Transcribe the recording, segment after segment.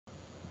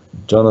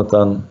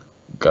Jonathan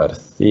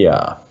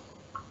Garcia,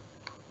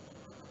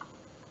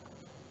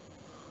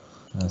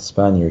 a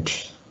Spaniard.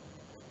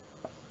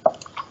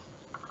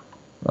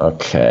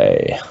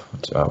 Okay,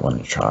 what do I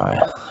want to try?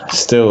 I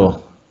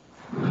still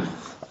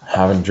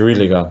haven't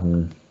really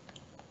gotten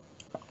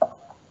a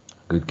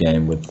good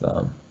game with,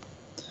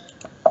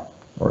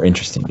 or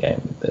interesting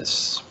game with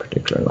this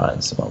particular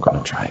line, so I'm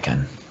gonna try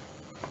again.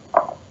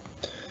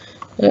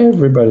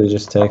 Everybody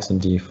just takes on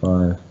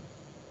d5.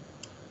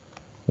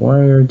 Why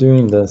are you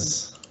doing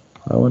this?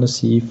 I want to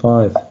see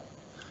e5.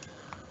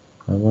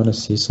 I want to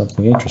see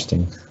something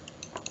interesting.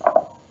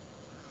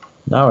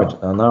 Now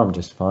I'm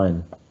just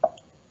fine.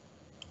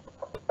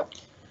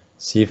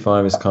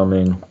 c5 is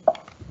coming.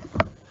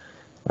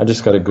 I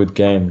just got a good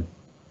game.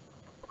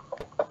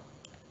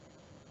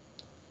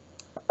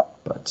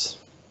 But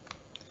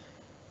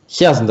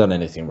he hasn't done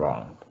anything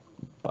wrong.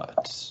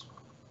 But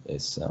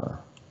it's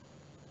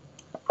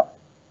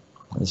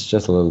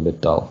just a little bit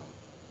dull,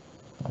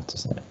 I have to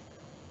say.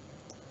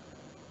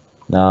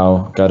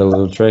 Now, got a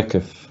little trick.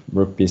 If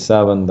rook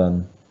b7,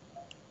 then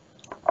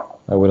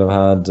I would have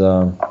had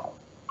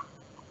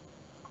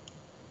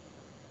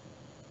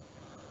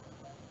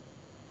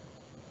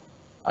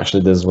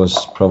actually, this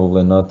was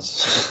probably not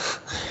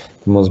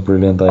the most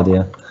brilliant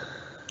idea.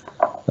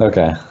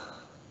 Okay.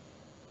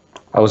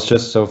 I was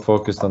just so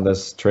focused on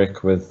this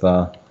trick with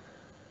bishop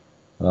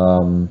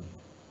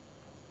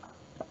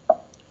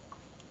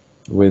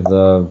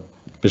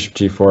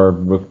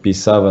g4, rook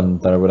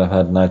b7 that I would have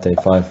had knight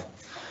a5.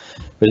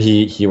 But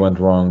he went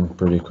wrong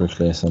pretty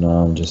quickly, so now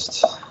I'm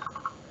just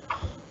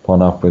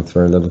pawn up with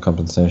very little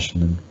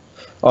compensation. And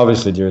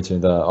obviously, due to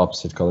the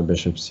opposite color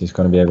bishops, he's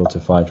going to be able to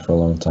fight for a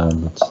long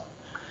time, but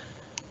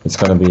it's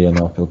going to be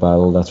an uphill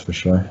battle, that's for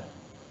sure.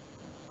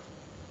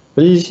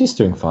 But he's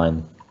doing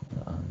fine.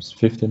 It's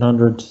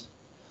 1500.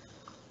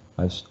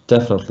 I've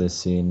definitely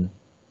seen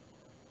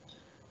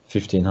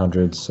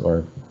 1500s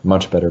or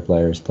much better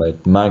players play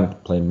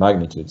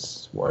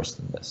magnitudes worse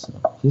than this. So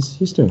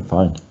he's doing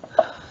fine.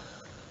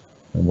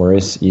 And where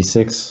is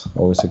e6?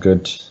 Always a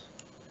good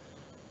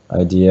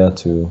idea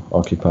to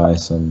occupy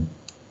some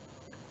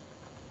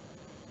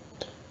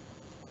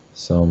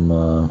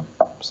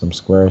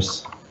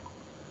squares.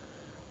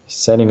 He's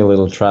setting a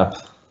little trap.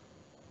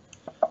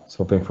 He's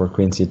hoping for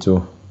queen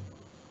c2.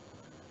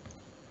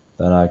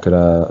 Then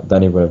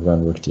he would have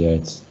gone rook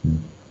d8.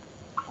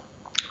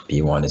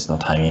 b1 is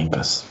not hanging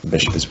because the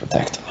bishop is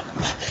protecting.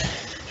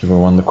 He would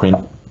have won the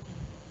queen.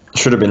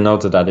 Should have been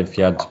noted that if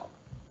he had,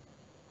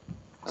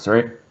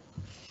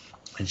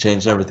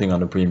 changed everything on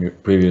the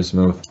previous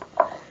move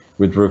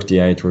with rook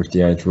d8, rook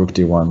d8, rook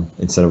d1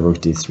 instead of rook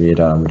d3,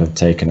 that I would have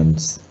taken, and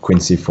queen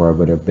c4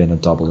 would have been a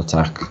double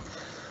attack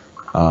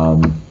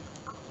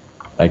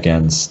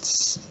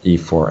against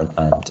e4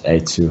 and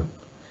a2.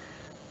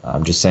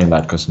 I'm just saying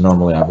that because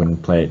normally I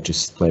wouldn't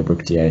just play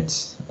rook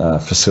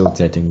d8,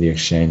 facilitating the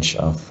exchange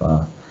of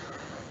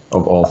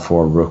all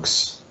four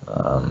rooks,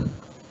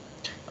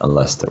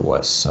 unless there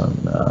was some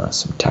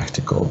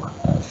tactical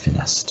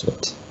finesse to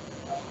it.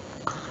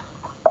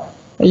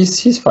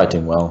 He's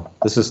fighting well.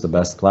 This is the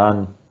best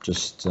plan.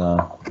 Just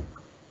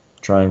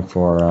trying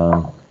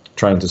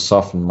to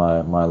soften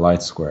my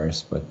light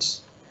squares, but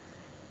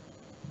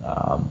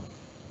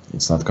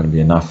it's not going to be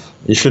enough.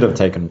 He should have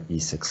taken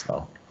e6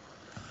 though.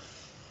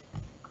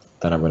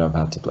 Then I would have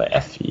had to play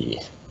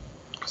fe,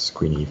 because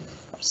queen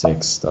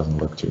e6 doesn't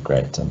look too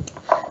great, and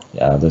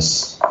yeah,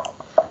 this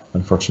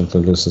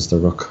unfortunately loses the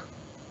rook.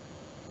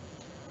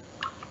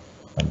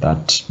 And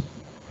that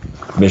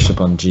bishop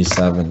on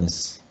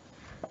g7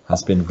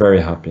 has been very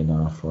happy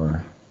now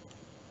for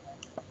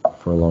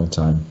a long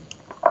time.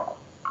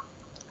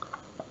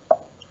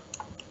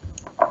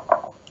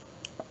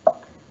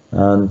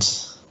 And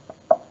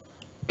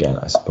again,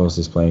 I suppose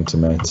he's playing to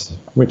mate,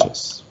 which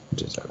is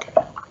okay.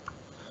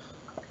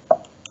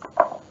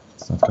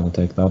 It's not going to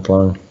take that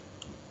long.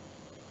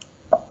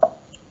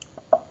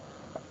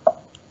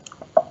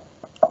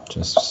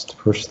 Just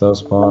push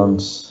those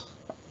pawns.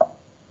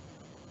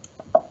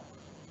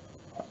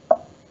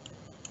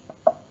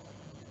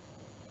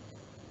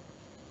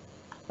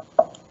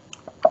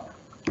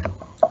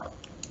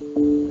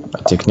 My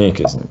technique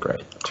isn't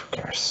great, but who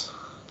cares?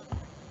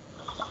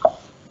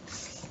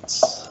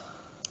 It's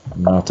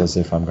not as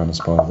if I'm going to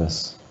spoil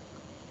this.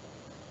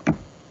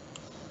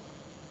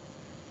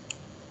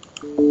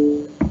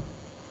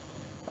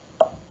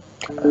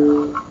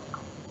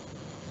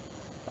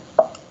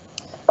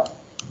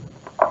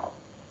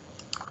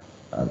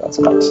 And that's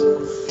it.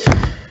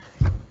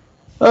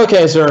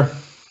 Okay, sir.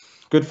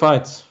 Good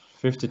fight.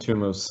 52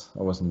 moves.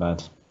 That wasn't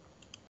bad.